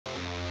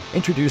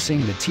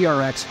Introducing the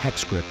TRX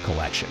HEX Grip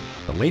Collection,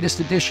 the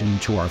latest addition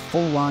to our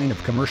full line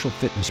of commercial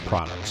fitness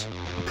products.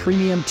 A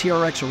premium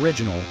TRX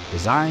original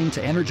designed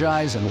to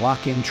energize and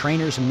lock in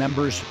trainers and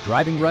members,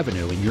 driving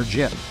revenue in your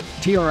gym.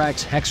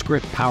 TRX HEX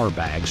Grip Power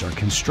Bags are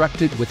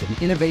constructed with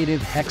an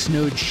innovative hex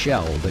node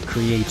shell that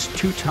creates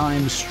 2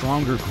 times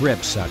stronger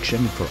grip suction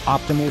for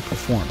optimal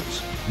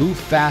performance. Move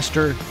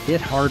faster, hit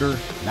harder,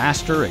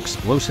 master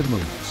explosive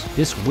movements.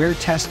 This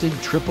wear-tested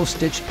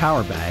triple-stitched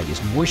power bag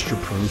is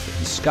moisture-proof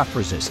and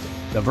scuff-resistant.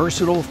 The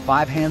versatile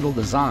 5-handle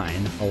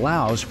design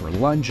allows for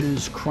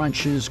lunges,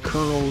 crunches,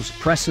 curls,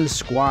 presses,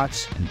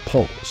 squats, and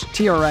pulls.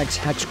 TRX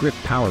HEX Grip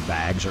Power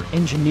Bags are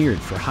engineered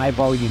for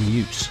high-volume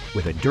use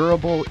with a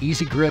durable,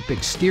 easy-grip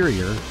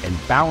exterior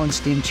and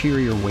balanced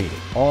interior weighting,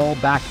 all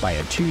backed by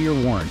a 2-year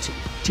warranty.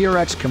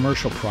 TRX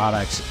commercial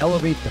products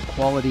elevate the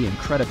quality and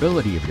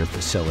credibility of your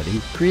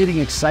facility, creating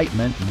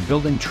excitement and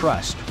building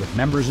trust with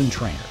members and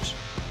trainers.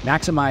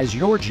 Maximize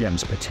your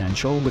gym's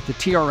potential with the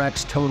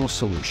TRX Total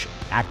Solution.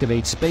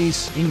 Activate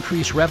space,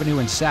 increase revenue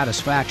and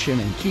satisfaction,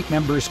 and keep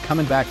members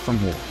coming back for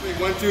more.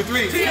 1, 2,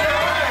 3.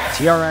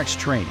 TRX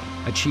Training.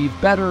 Achieve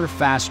better,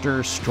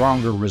 faster,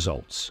 stronger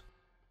results.